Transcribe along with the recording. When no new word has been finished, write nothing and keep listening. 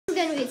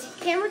going to be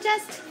a camera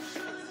test.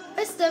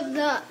 List of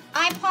the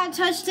iPod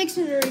Touch 6th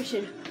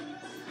generation.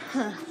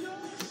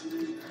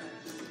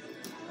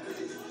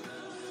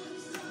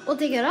 We'll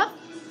take it up,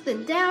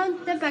 then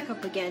down, then back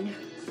up again.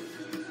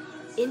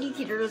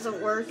 Indicator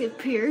doesn't work, it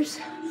appears.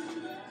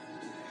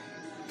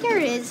 Here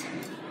it is.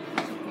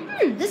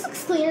 This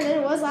looks cleaner than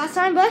it was last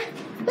time, but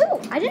ooh,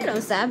 I didn't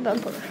notice that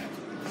bumper.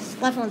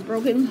 Left one's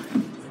broken.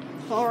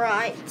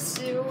 Alright,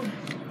 so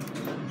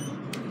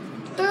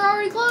there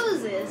already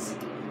closes.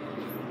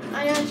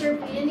 I'm not sure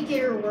if the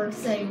indicator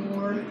works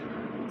anymore.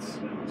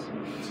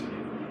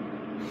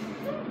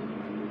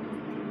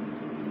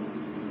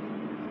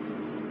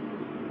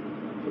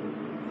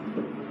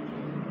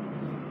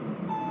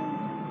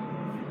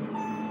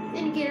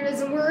 Indicator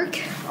doesn't work.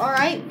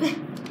 Alright,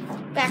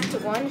 back to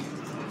one.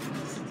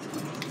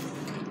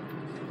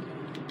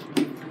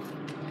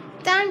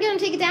 Then I'm going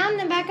to take it down and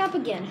then back up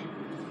again.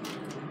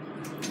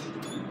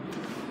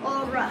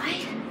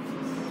 Alright.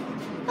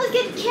 Let's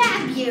get the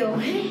cat view.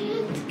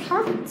 The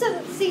carpet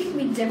doesn't seem to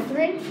be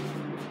different.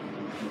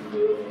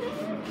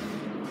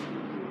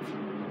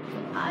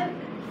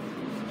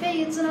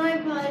 Hey, it's an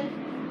iPod.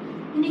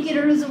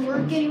 Indicator doesn't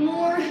work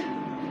anymore.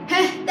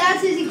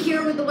 That's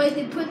insecure with the way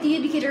they put the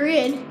indicator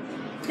in.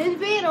 Then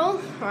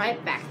panel.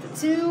 Alright, back to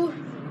 2.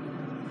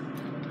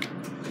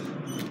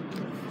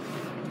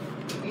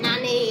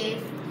 Nani.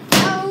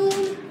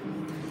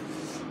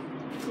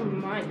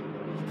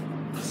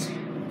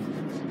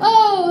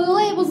 Oh, the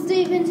label's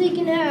been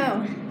taken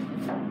out.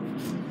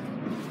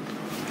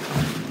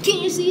 Can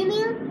you see in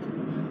there?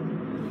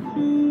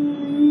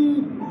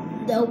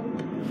 Nope.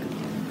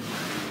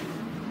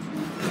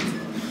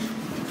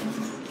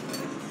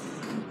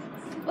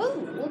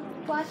 Oh,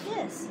 watch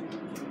this.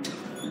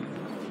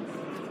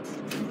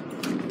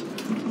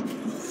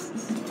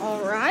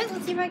 Alright,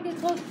 let's see if I can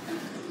close.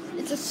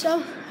 It's a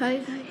so.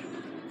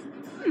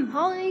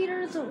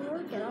 Pollinator doesn't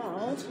work at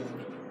all.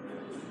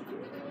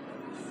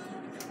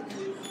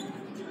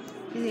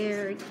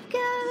 There it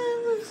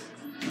goes.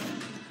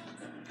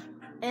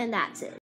 And that's it.